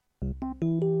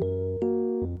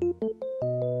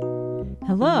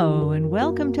Hello, and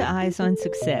welcome to Eyes on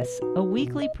Success, a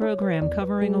weekly program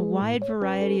covering a wide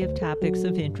variety of topics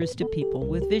of interest to people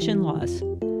with vision loss.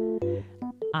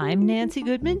 I'm Nancy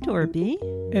Goodman Torpy.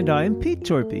 And I'm Pete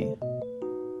Torpy.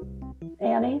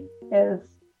 Annie is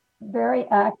very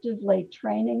actively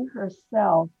training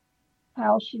herself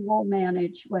how she will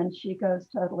manage when she goes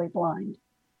totally blind.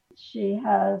 She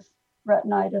has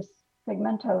retinitis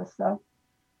pigmentosa,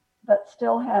 but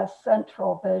still has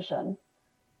central vision.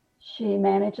 She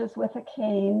manages with a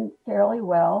cane fairly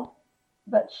well,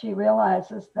 but she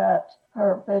realizes that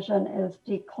her vision is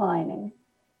declining.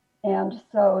 And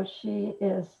so she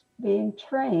is being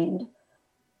trained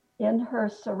in her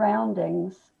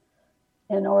surroundings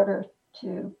in order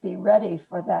to be ready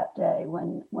for that day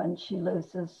when she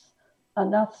loses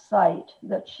enough sight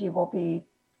that she will be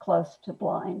close to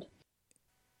blind.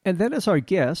 And that is our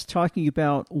guest talking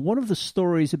about one of the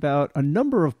stories about a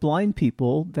number of blind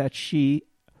people that she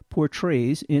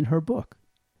portrays in her book.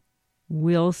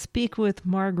 We'll speak with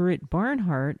Margaret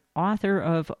Barnhart, author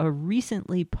of a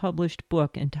recently published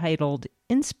book entitled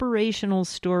Inspirational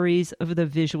Stories of the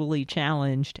Visually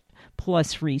Challenged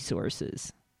plus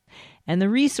Resources. And the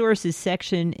resources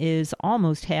section is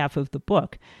almost half of the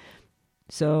book.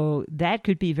 So that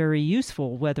could be very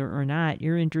useful whether or not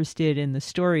you're interested in the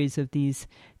stories of these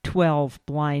 12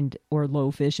 blind or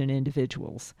low vision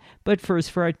individuals. But first,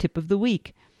 for our tip of the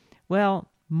week. Well,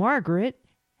 Margaret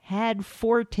had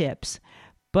 4 tips,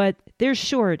 but they're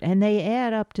short and they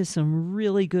add up to some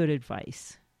really good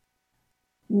advice.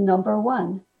 Number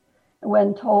 1,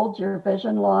 when told your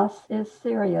vision loss is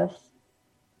serious,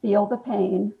 feel the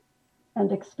pain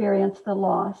and experience the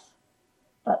loss,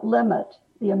 but limit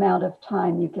the amount of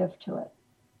time you give to it.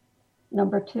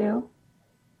 Number 2,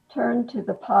 turn to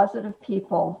the positive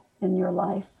people in your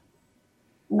life.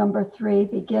 Number 3,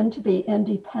 begin to be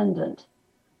independent.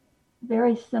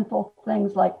 Very simple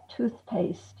things like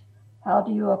toothpaste. How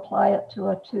do you apply it to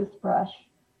a toothbrush?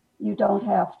 You don't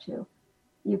have to.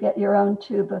 You get your own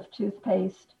tube of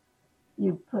toothpaste,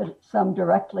 you put some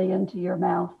directly into your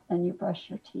mouth, and you brush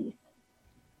your teeth.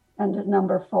 And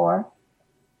number 4,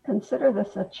 consider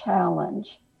this a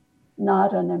challenge,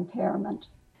 not an impairment.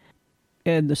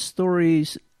 And the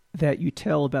stories that you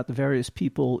tell about the various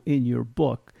people in your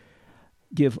book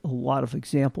give a lot of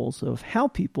examples of how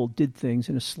people did things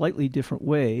in a slightly different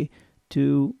way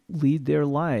to lead their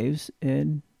lives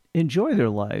and enjoy their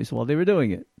lives while they were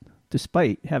doing it,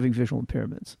 despite having visual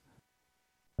impairments.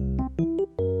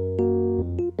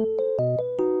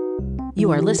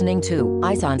 You are listening to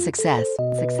Eyes on Success.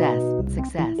 Success,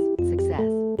 success,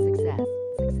 success, success,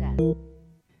 success.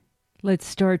 Let's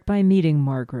start by meeting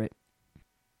Margaret.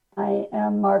 I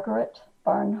am Margaret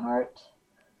Barnhart.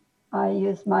 I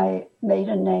use my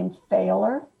maiden name,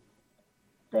 Failer,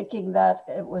 thinking that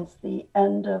it was the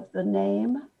end of the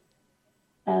name.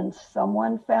 And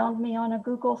someone found me on a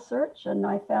Google search, and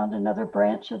I found another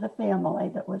branch of the family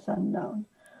that was unknown.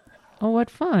 Oh, what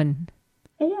fun.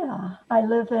 Yeah, I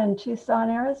live in Tucson,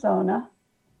 Arizona,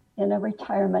 in a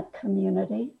retirement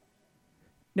community.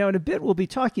 Now, in a bit, we'll be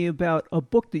talking about a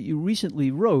book that you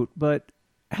recently wrote, but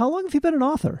how long have you been an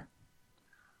author?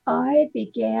 I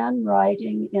began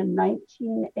writing in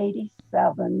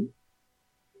 1987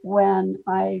 when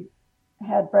I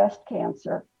had breast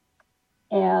cancer,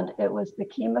 and it was the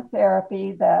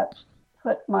chemotherapy that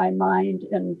put my mind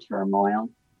in turmoil,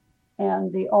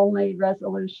 and the only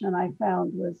resolution I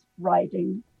found was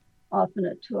writing, often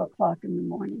at 2 o'clock in the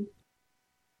morning.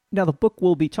 Now, the book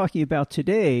we'll be talking about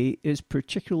today is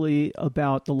particularly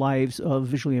about the lives of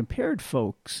visually impaired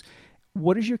folks.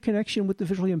 What is your connection with the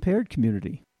visually impaired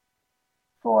community?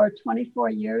 For 24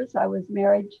 years, I was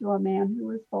married to a man who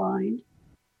was blind,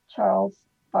 Charles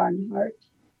Barnhart,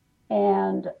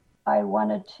 and I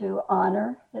wanted to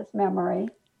honor his memory.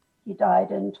 He died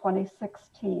in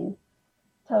 2016,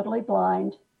 totally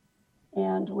blind,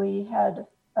 and we had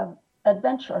an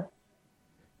adventure.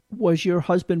 Was your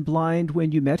husband blind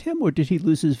when you met him, or did he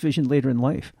lose his vision later in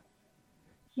life?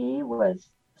 He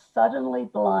was suddenly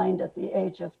blind at the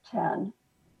age of 10.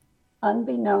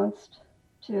 Unbeknownst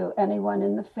to anyone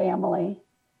in the family,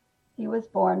 he was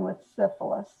born with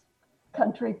syphilis.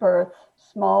 Country birth,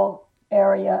 small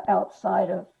area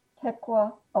outside of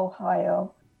Piqua,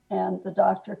 Ohio, and the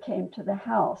doctor came to the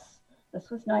house. This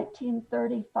was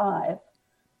 1935.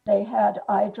 They had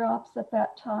eye drops at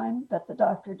that time, but the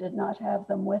doctor did not have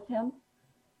them with him.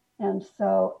 And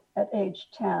so at age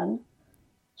 10,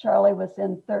 Charlie was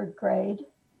in 3rd grade,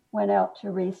 went out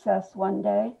to recess one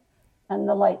day, and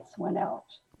the lights went out.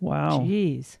 Wow.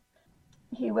 Jeez.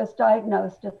 He was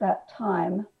diagnosed at that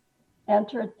time,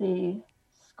 entered the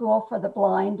school for the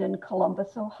blind in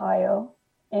Columbus, Ohio,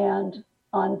 and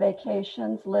on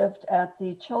vacations lived at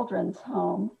the children's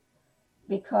home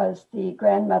because the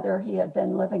grandmother he had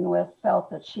been living with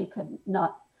felt that she could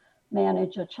not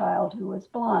manage a child who was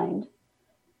blind.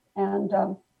 And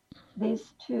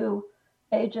these two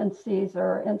agencies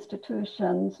or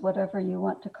institutions, whatever you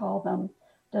want to call them,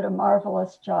 did a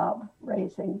marvelous job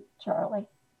raising Charlie.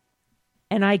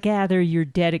 And I gather you're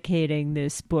dedicating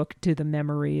this book to the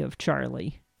memory of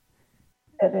Charlie.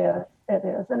 It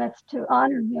is. And it's to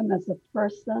honor him as a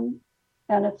person,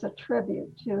 and it's a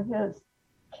tribute to his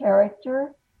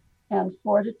character and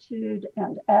fortitude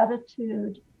and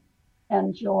attitude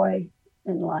and joy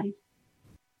in life.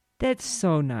 That's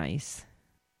so nice.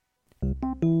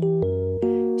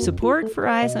 Support for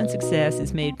Eyes on Success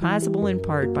is made possible in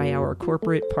part by our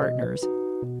corporate partners.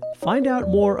 Find out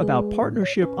more about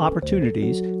partnership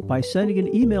opportunities by sending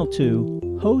an email to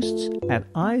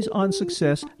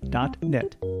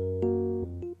hosts@eyesonsuccess.net.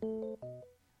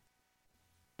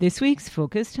 This week's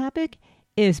focus topic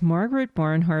is Margaret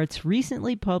Barnhart's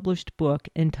recently published book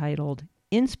entitled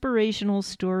Inspirational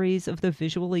Stories of the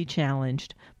Visually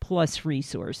Challenged plus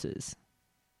Resources.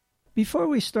 Before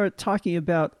we start talking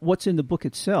about what's in the book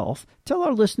itself, tell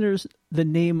our listeners the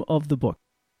name of the book.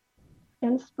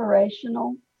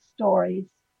 Inspirational Stories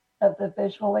of the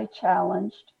Visually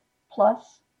Challenged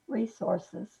plus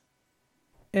Resources.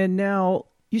 And now,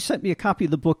 you sent me a copy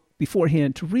of the book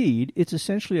beforehand to read. It's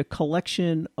essentially a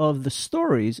collection of the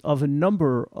stories of a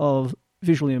number of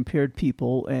visually impaired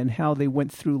people and how they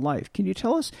went through life. Can you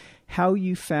tell us how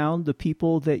you found the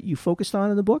people that you focused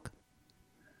on in the book?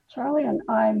 Charlie and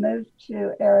I moved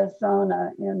to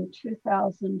Arizona in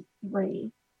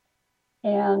 2003.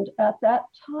 And at that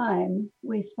time,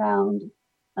 we found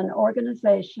an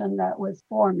organization that was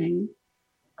forming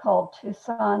called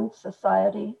Tucson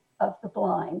Society of the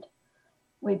Blind.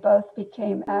 We both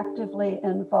became actively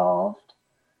involved.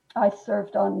 We both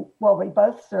served on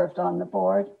the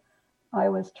board. I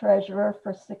was treasurer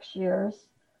for 6 years.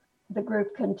 The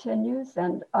group continues,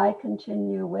 and I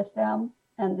continue with them.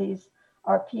 And these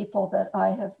are people that I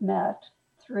have met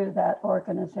through that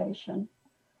organization.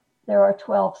 There are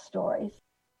 12 stories.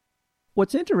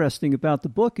 What's interesting about the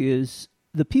book is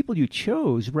the people you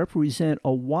chose represent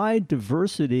a wide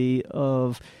diversity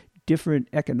of different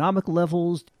economic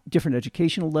levels, different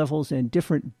educational levels, and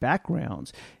different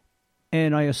backgrounds.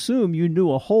 And I assume you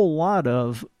knew a whole lot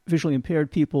of visually impaired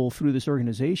people through this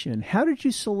organization. How did you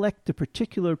select the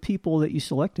particular people that you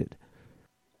selected?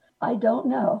 I don't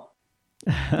know.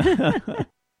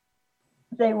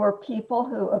 They were people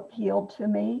who appealed to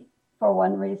me for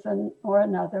one reason or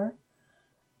another.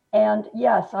 And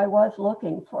yes, I was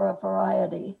looking for a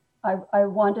variety. I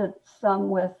wanted some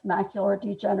with macular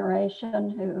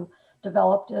degeneration who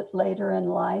developed it later in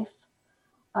life.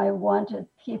 I wanted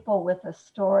people with a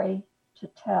story to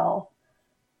tell,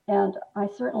 and I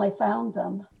certainly found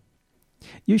them.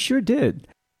 You sure did.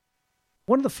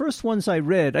 One of the first ones I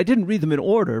read, I didn't read them in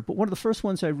order, but one of the first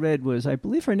ones I read was, I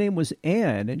believe her name was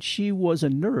Anne, and she was a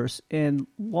nurse and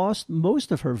lost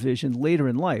most of her vision later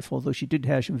in life, although she did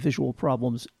have some visual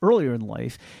problems earlier in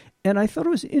life. And I thought it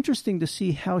was interesting to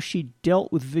see how she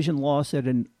dealt with vision loss at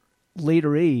a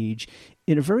later age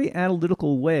in a very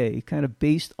analytical way, kind of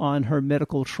based on her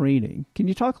medical training. Can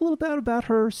you talk a little bit about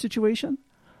her situation?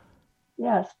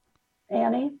 Yes.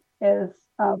 Annie is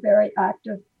a very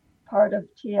active part of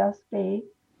TSB,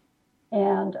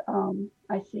 and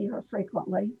I see her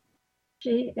frequently.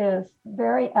 She is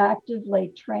very actively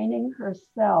training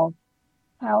herself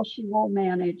how she will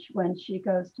manage when she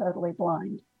goes totally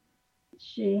blind.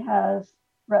 She has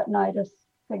retinitis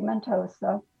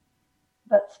pigmentosa,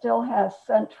 but still has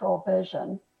central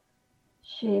vision.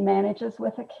 She manages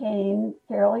with a cane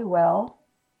fairly well,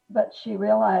 but she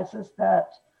realizes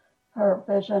that her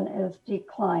vision is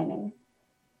declining.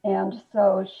 And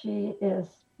so she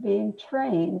is being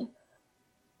trained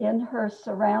in her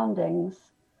surroundings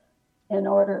in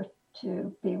order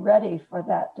to be ready for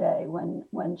that day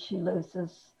when she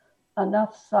loses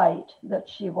enough sight that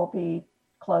she will be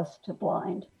close to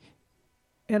blind.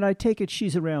 And I take it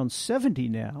she's around 70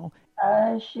 now.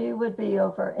 She would be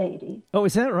over 80. Oh,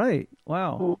 is that right?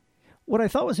 Wow. Mm. What I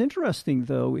thought was interesting,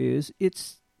 though, is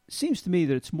it seems to me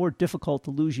that it's more difficult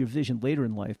to lose your vision later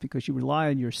in life because you rely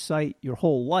on your sight your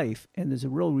whole life, and there's a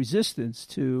real resistance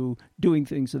to doing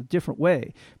things a different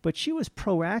way. But she was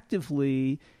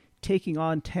proactively taking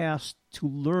on tasks to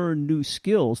learn new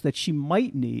skills that she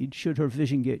might need should her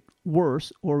vision get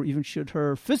worse or even should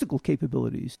her physical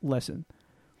capabilities lessen.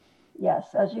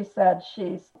 Yes, as you said,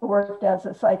 she's worked as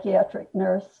a psychiatric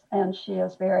nurse, and she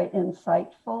is very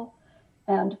insightful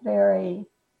and very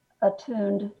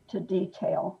attuned to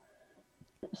detail.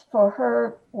 For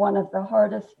her, one of the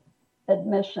hardest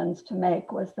admissions to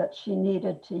make was that she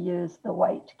needed to use the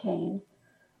white cane.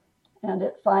 And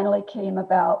it finally came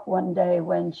about one day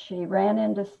when she ran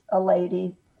into a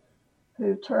lady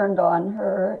who turned on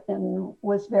her and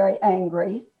was very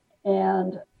angry.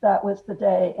 And that was the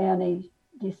day Annie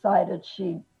decided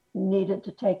she needed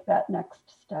to take that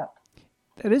next step.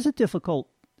 That is a difficult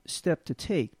step to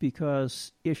take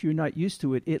because if you're not used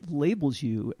to it, it labels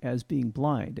you as being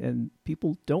blind. And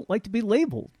people don't like to be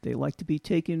labeled. They like to be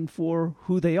taken for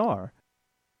who they are.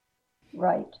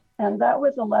 Right. And that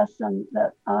was a lesson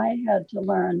that I had to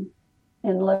learn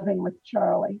in living with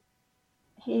Charlie.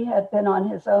 He had been on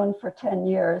his own for 10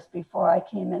 years before I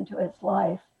came into his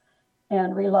life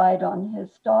and relied on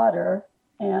his daughter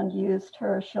and used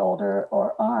her shoulder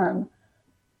or arm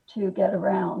to get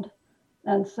around.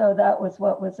 And so that was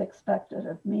what was expected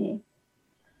of me.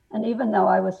 And even though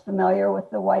I was familiar with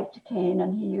the white cane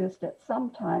and he used it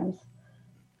sometimes,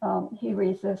 he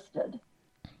resisted.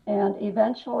 And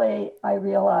eventually I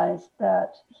realized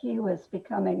that he was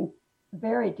becoming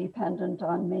very dependent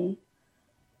on me.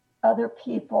 Other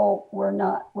people were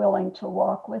not willing to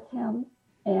walk with him.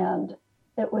 And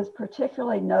it was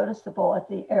particularly noticeable at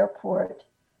the airport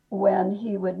when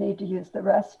he would need to use the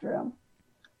restroom.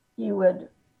 He would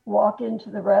walk into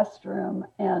the restroom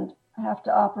and have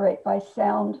to operate by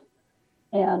sound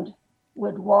and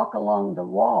would walk along the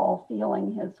wall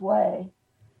feeling his way.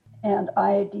 And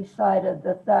I decided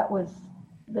that that was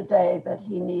the day that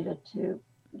he needed to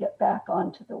get back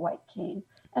onto the white cane.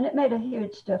 And it made a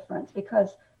huge difference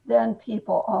because then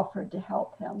people offered to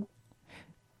help him.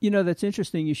 You know, that's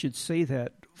interesting you should say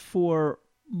that. For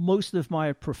most of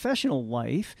my professional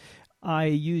life, I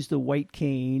used a white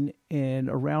cane, and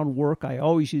around work, I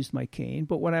always used my cane.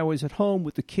 But when I was at home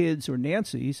with the kids or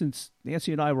Nancy, since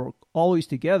Nancy and I were always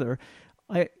together,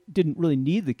 I didn't really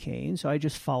need the cane, so I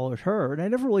just followed her. And I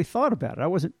never really thought about it. I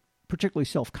wasn't particularly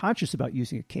self-conscious about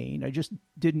using a cane. I just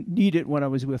didn't need it when I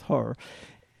was with her.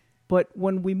 But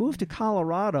when we moved to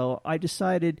Colorado, I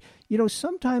decided, you know,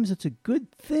 sometimes it's a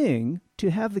good thing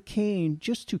to have the cane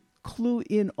just to clue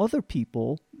in other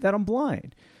people that I'm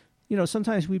blind. You know,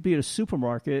 sometimes we'd be at a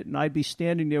supermarket and I'd be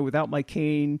standing there without my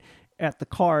cane at the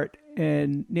cart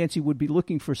and Nancy would be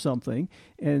looking for something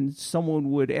and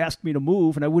someone would ask me to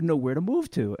move and I wouldn't know where to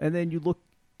move to. And then you look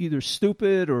either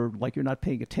stupid or like you're not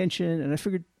paying attention. And I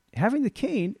figured having the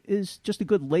cane is just a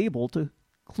good label to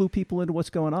clue people into what's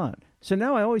going on. So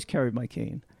now I always carry my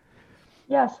cane.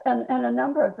 Yes, and a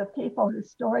number of the people whose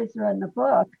stories are in the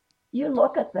book, you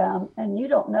look at them and you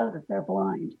don't know that they're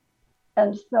blind.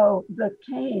 And so the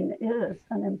cane is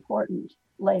an important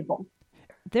label.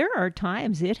 There are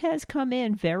times it has come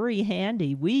in very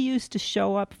handy. We used to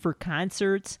show up for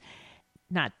concerts,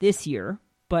 not this year,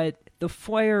 but the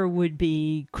foyer would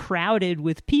be crowded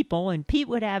with people and Pete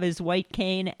would have his white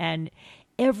cane and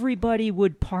everybody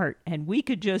would part and we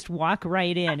could just walk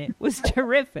right in. It was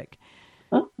terrific.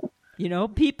 You know,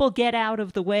 people get out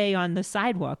of the way on the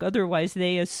sidewalk. Otherwise,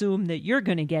 they assume that you're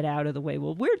going to get out of the way.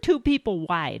 Well, we're two people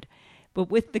wide. But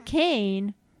with the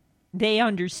cane, they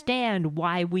understand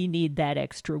why we need that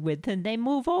extra width, and they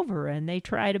move over, and they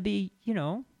try to be, you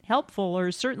know, helpful or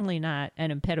certainly not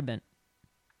an impediment.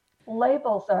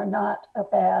 Labels are not a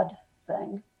bad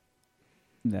thing.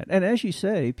 And as you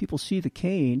say, people see the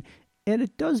cane, and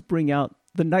it does bring out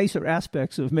the nicer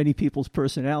aspects of many people's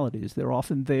personalities. They're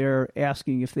often there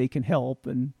asking if they can help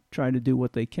and trying to do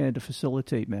what they can to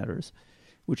facilitate matters,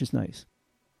 which is nice.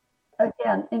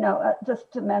 Again, you know,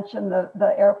 just to mention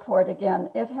the airport again,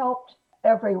 it helped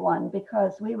everyone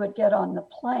because we would get on the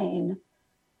plane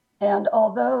and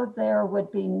although there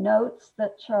would be notes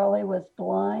that Charlie was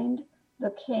blind,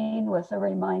 the cane was a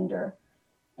reminder.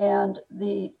 And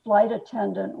the flight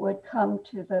attendant would come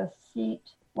to the seat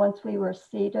once we were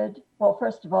seated. Well,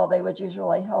 first of all, they would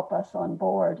usually help us on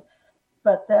board,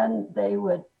 but then they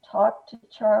would talk to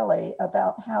Charlie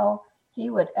about how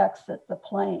he would exit the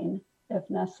plane if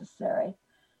necessary.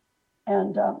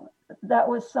 And that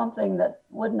was something that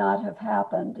would not have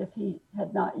happened if he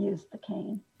had not used the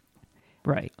cane.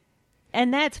 Right.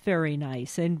 And that's very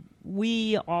nice. And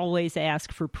we always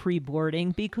ask for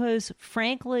pre-boarding because,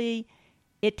 frankly,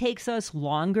 it takes us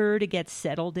longer to get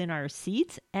settled in our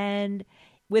seats. And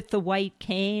with the white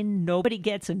cane, nobody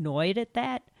gets annoyed at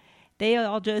that. They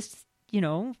all just, you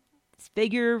know,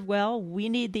 figure, well, we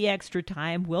need the extra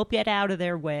time. We'll get out of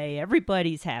their way.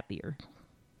 Everybody's happier.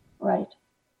 Right.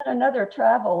 Another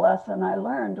travel lesson I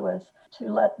learned was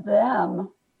to let them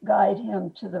guide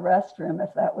him to the restroom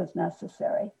if that was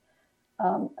necessary.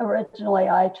 Originally,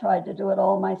 I tried to do it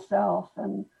all myself,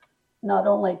 and not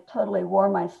only totally wore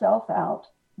myself out,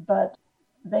 but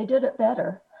they did it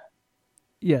better.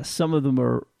 Yes, some of them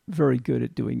are very good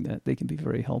at doing that. They can be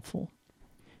very helpful.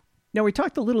 Now, we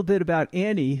talked a little bit about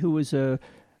Annie, who was a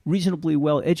reasonably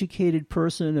well-educated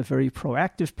person, a very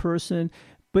proactive person.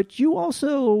 But you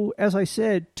also, as I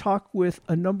said, talk with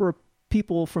a number of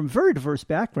people from very diverse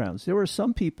backgrounds. There were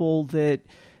some people that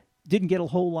didn't get a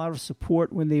whole lot of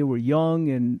support when they were young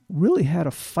and really had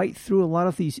to fight through a lot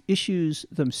of these issues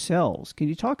themselves. Can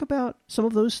you talk about some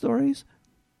of those stories?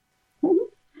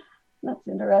 That's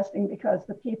interesting because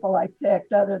the people I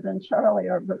picked, other than Charlie,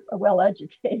 are well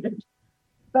educated.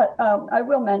 But I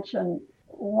will mention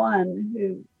one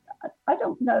who I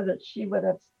don't know that she would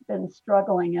have been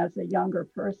struggling as a younger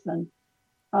person,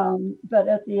 but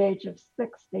at the age of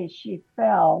 60, she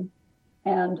fell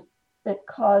and it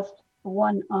caused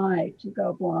one eye to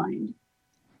go blind.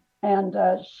 And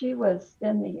she was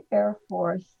in the Air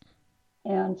Force.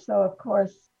 And so, of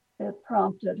course, it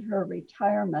prompted her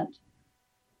retirement.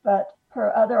 But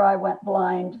her other eye went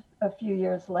blind a few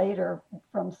years later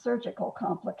from surgical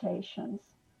complications.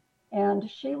 And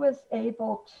she was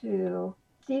able to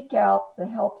seek out the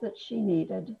help that she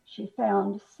needed. She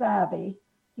found SAVI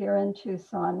here in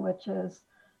Tucson, which is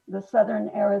the Southern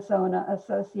Arizona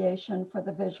Association for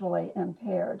the Visually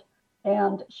Impaired.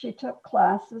 And she took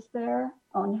classes there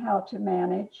on how to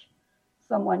manage.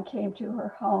 Someone came to her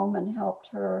home and helped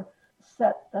her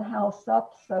set the house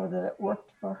up so that it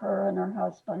worked for her and her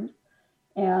husband.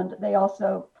 And they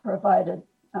also provided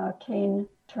cane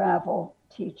travel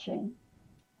teaching.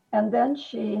 And then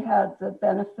she had the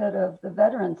benefit of the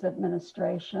Veterans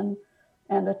Administration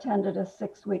and attended a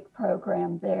 6-week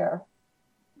program there.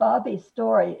 Bobby's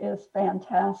story is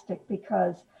fantastic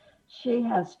because she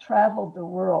has traveled the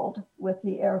world with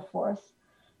the Air Force,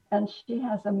 and she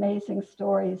has amazing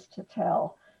stories to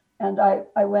tell. And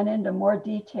I went into more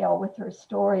detail with her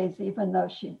stories, even though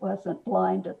she wasn't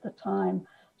blind at the time,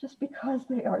 just because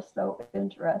they are so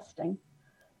interesting.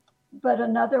 But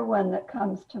another one that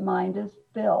comes to mind is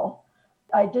Bill.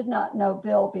 I did not know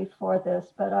Bill before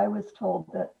this, but I was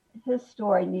told that his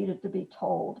story needed to be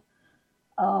told.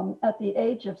 At the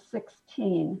age of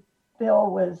 16,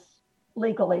 Bill was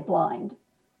legally blind,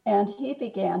 and he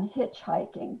began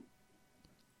hitchhiking.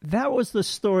 That was the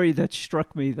story that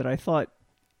struck me, that I thought,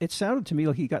 it sounded to me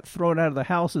like he got thrown out of the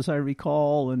house, as I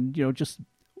recall, and, just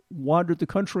wandered the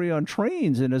country on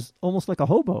trains and is almost like a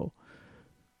hobo.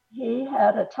 He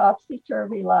had a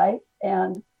topsy-turvy life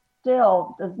and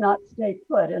still does not stay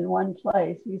put in one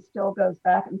place. He still goes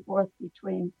back and forth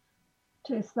between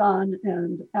Tucson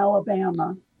and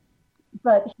Alabama.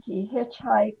 But he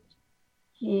hitchhiked,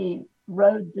 he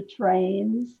rode the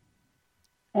trains,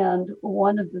 and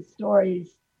one of the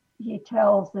stories he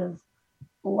tells is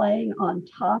laying on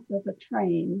top of a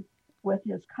train with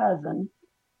his cousin,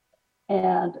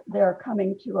 and they're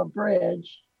coming to a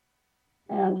bridge,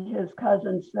 and his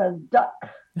cousin says, "Duck."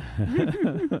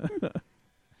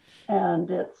 And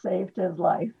it saved his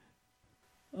life.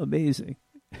 Amazing.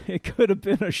 It could have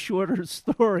been a shorter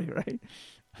story, right?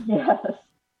 Yes.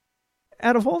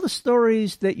 Out of all the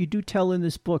stories that you do tell in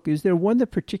this book, is there one that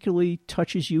particularly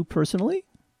touches you personally?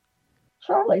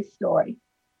 Charlie's story.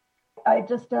 I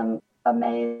just am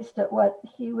amazed at what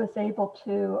he was able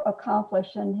to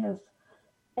accomplish in his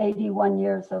 81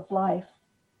 years of life.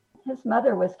 His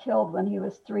mother was killed when he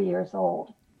was 3 years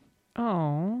old.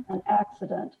 Oh. An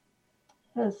accident.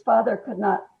 His father could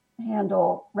not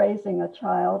handle raising a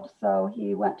child, so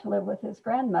he went to live with his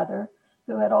grandmother,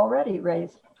 who had already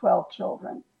raised 12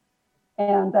 children.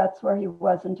 And that's where he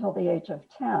was until the age of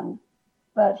 10.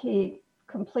 But he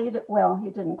completed, well, he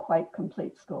didn't quite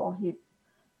complete school. He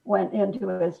went into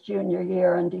his junior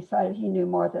year and decided he knew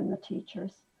more than the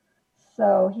teachers.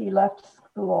 So he left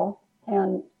school,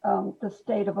 and the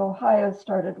state of Ohio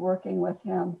started working with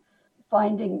him,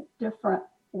 finding different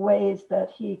ways that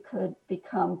he could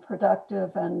become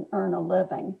productive and earn a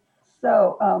living.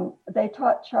 So they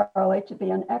taught Charlie to be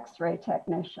an X-ray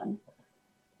technician.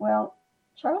 Well,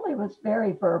 Charlie was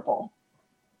very verbal,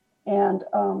 and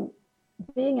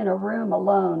being in a room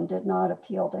alone did not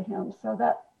appeal to him, so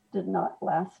that did not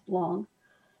last long.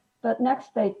 But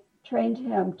next they trained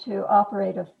him to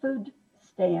operate a food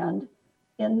stand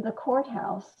in the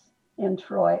courthouse in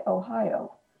Troy,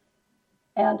 Ohio.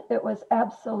 And it was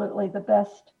absolutely the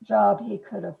best job he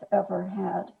could have ever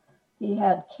had. He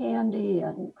had candy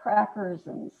and crackers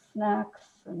and snacks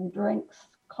and drinks,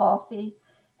 coffee,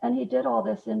 and he did all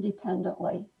this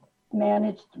independently,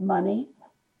 managed money,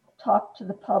 talked to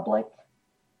the public,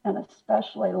 and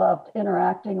especially loved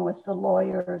interacting with the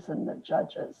lawyers and the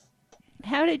judges.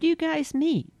 How did you guys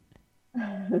meet?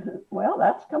 Well,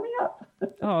 that's coming up.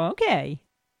 Oh, okay.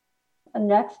 And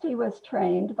next, he was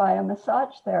trained by a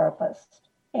massage therapist.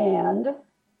 And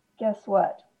guess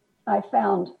what? I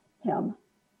found him.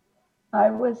 I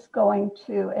was going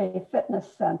to a fitness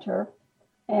center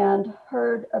and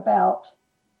heard about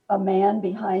a man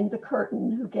behind the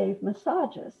curtain who gave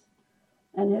massages,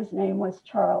 and his name was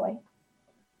Charlie.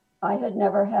 I had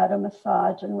never had a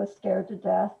massage and was scared to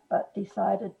death, but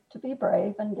decided to be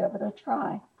brave and give it a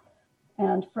try.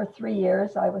 And for 3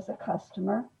 years, I was a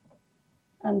customer.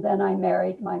 And then I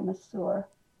married my masseur.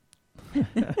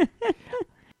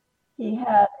 He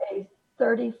had a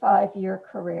 35-year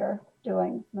career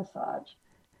doing massage.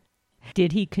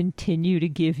 Did he continue to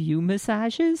give you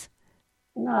massages?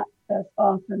 Not as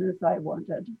often as I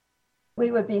wanted.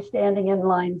 We would be standing in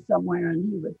line somewhere and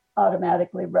he would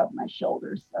automatically rub my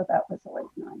shoulders. So that was always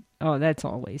nice. Oh, that's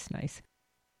always nice.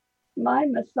 My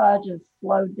massages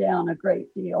slowed down a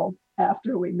great deal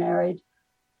after we married.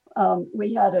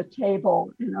 We had a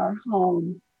table in our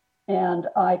home and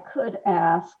I could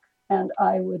ask and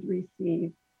I would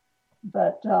receive,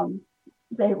 but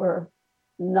they were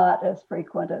not as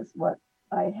frequent as what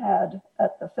I had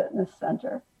at the fitness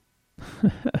center.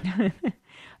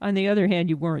 On the other hand,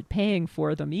 you weren't paying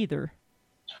for them either.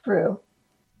 True.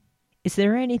 Is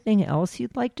there anything else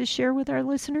you'd like to share with our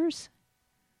listeners?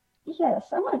 Yes,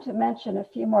 I wanted to mention a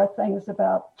few more things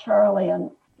about Charlie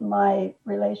and my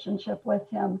relationship with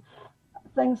him,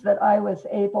 things that I was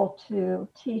able to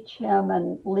teach him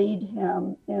and lead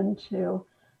him into.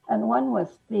 And one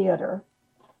was theater.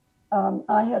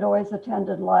 I had always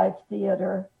attended live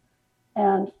theater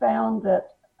and found that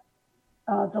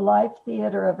the live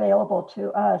theater available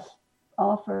to us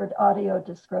offered audio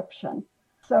description.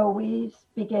 So we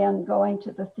began going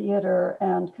to the theater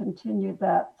and continued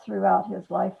that throughout his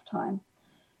lifetime.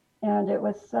 And it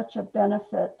was such a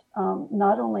benefit,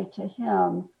 not only to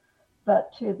him,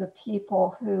 but to the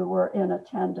people who were in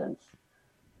attendance.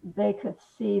 They could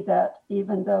see that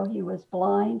even though he was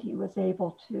blind, he was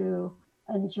able to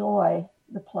enjoy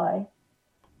the play.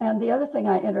 And the other thing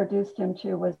I introduced him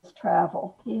to was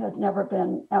travel. He had never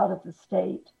been out of the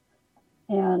state.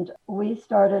 And we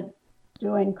started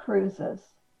doing cruises.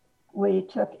 We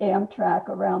took Amtrak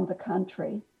around the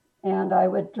country. And I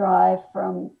would drive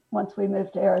once we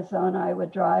moved to Arizona, I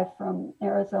would drive from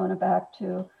Arizona back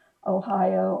to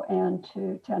Ohio and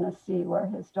to Tennessee, where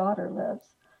his daughter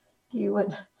lives. He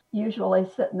would usually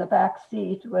sit in the back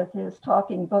seat with his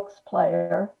talking books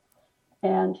player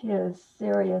and his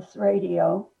Sirius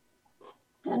radio,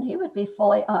 and he would be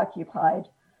fully occupied.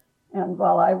 And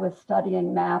while I was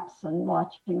studying maps and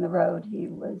watching the road, he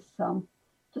was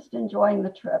just enjoying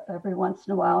the trip. Every once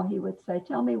in a while, he would say,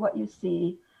 "Tell me what you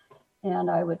see," and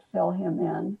I would fill him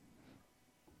in.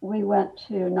 We went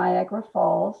to Niagara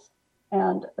Falls,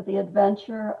 and the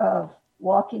adventure of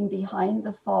walking behind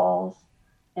the falls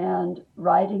and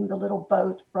riding the little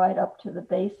boat right up to the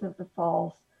base of the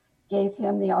falls gave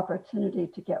him the opportunity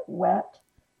to get wet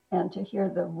and to hear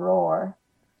the roar.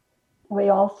 We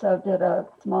also did a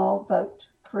small boat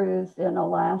cruise in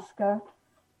Alaska,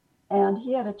 and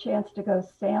he had a chance to go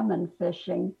salmon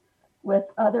fishing with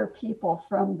other people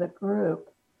from the group,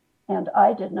 and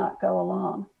I did not go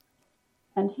along.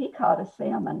 And he caught a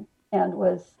salmon and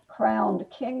was crowned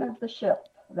king of the ship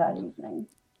that evening.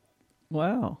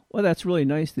 Wow. Well, that's really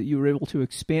nice that you were able to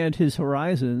expand his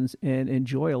horizons and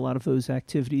enjoy a lot of those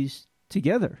activities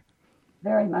together.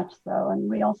 Very much so. And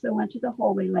we also went to the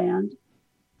Holy Land,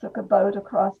 took a boat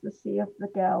across the Sea of the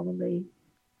Galilee.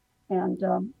 And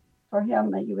for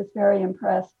him, he was very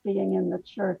impressed being in the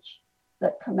church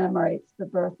that commemorates the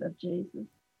birth of Jesus.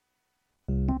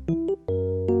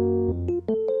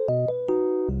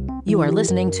 You are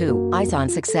listening to Eyes on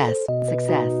Success.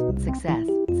 Success, success,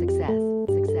 success,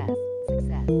 success,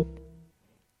 success.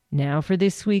 Now for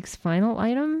this week's final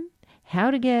item,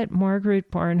 how to get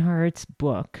Margaret Barnhart's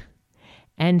book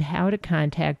and how to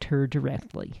contact her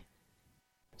directly.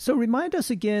 So remind us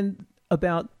again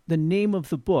about the name of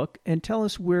the book and tell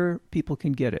us where people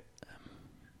can get it.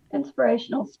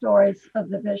 Inspirational Stories of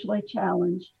the Visually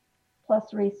Challenged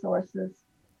plus Resources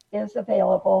is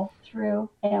available through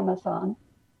Amazon.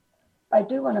 I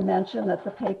do want to mention that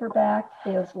the paperback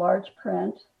is large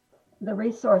print. The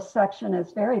resource section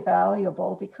is very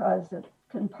valuable because it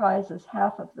comprises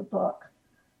half of the book,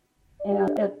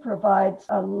 and it provides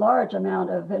a large amount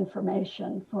of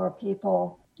information for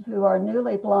people who are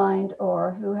newly blind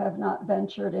or who have not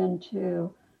ventured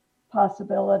into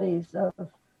possibilities of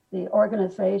the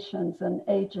organizations and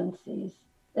agencies.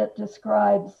 It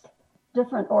describes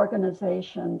different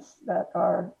organizations that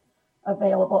are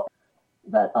available.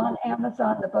 But on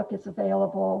Amazon, the book is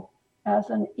available as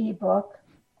an ebook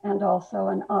and also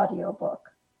an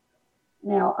audiobook.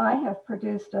 Now, I have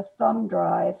produced a thumb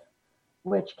drive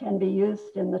which can be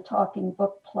used in the Talking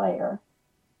Book Player.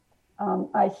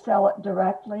 I sell it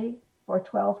directly for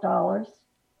 $12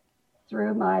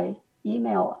 through my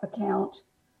email account,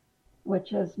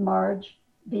 which is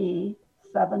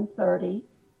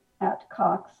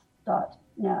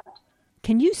margeb730@cox.net.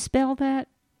 Can you spell that?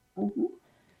 Mm-hmm.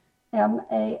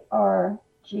 MARGEB,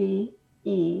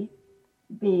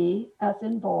 as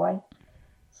in boy,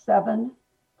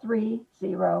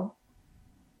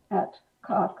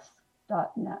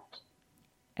 730@cox.net.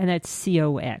 And that's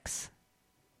COX.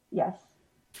 Yes.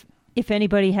 If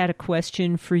anybody had a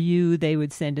question for you, they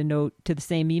would send a note to the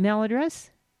same email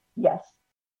address? Yes.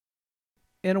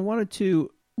 And I wanted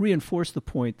to reinforce the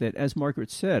point that, as Margaret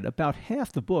said, about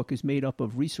half the book is made up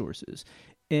of resources.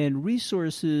 And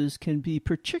resources can be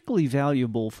particularly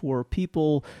valuable for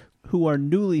people who are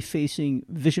newly facing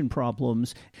vision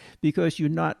problems because you're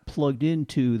not plugged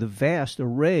into the vast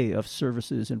array of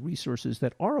services and resources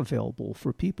that are available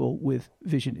for people with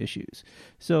vision issues.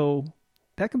 So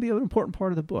that can be an important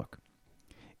part of the book.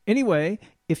 Anyway,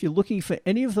 if you're looking for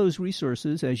any of those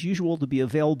resources, as usual, to be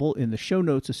available in the show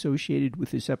notes associated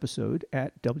with this episode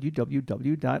at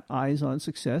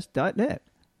www.eyesonsuccess.net.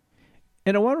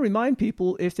 And I want to remind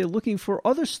people, if they're looking for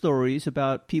other stories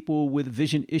about people with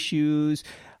vision issues,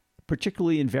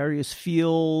 particularly in various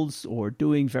fields or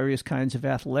doing various kinds of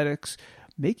athletics,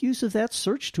 make use of that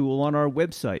search tool on our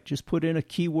website. Just put in a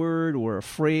keyword or a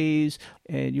phrase,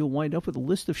 and you'll wind up with a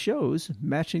list of shows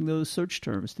matching those search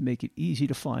terms to make it easy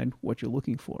to find what you're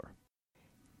looking for.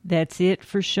 That's it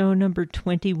for show number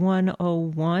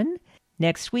 2101.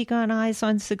 Next week on Eyes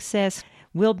on Success,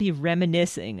 we'll be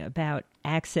reminiscing about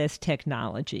access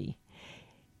technology.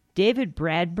 David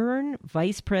Bradburn,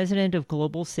 Vice President of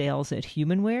Global Sales at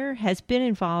HumanWare, has been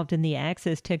involved in the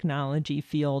access technology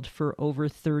field for over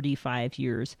 35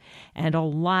 years, and a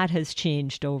lot has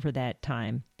changed over that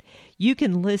time. You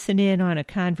can listen in on a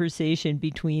conversation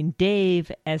between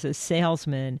Dave as a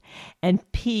salesman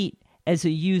and Pete as a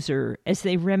user as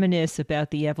they reminisce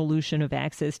about the evolution of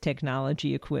access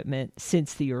technology equipment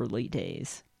since the early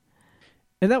days.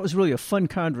 And that was really a fun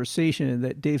conversation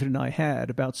that David and I had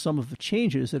about some of the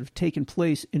changes that have taken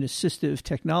place in assistive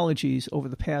technologies over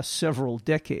the past several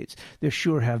decades. There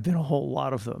sure have been a whole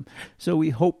lot of them. So we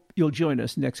hope you'll join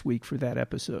us next week for that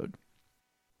episode.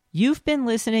 You've been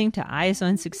listening to Eyes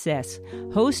on Success,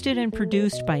 hosted and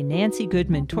produced by Nancy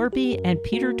Goodman Torpy and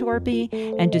Peter Torpy,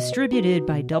 and distributed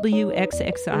by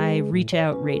WXXI Reach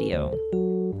Out Radio.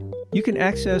 You can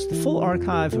access the full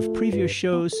archive of previous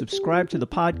shows, subscribe to the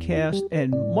podcast,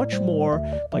 and much more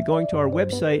by going to our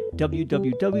website,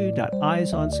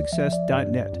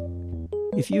 www.eyesonsuccess.net.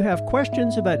 If you have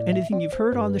questions about anything you've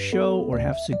heard on the show or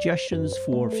have suggestions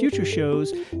for future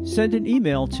shows, send an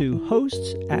email to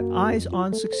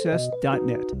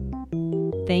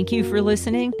hosts@eyesonsuccess.net. Thank you for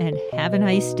listening, and have a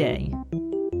nice day.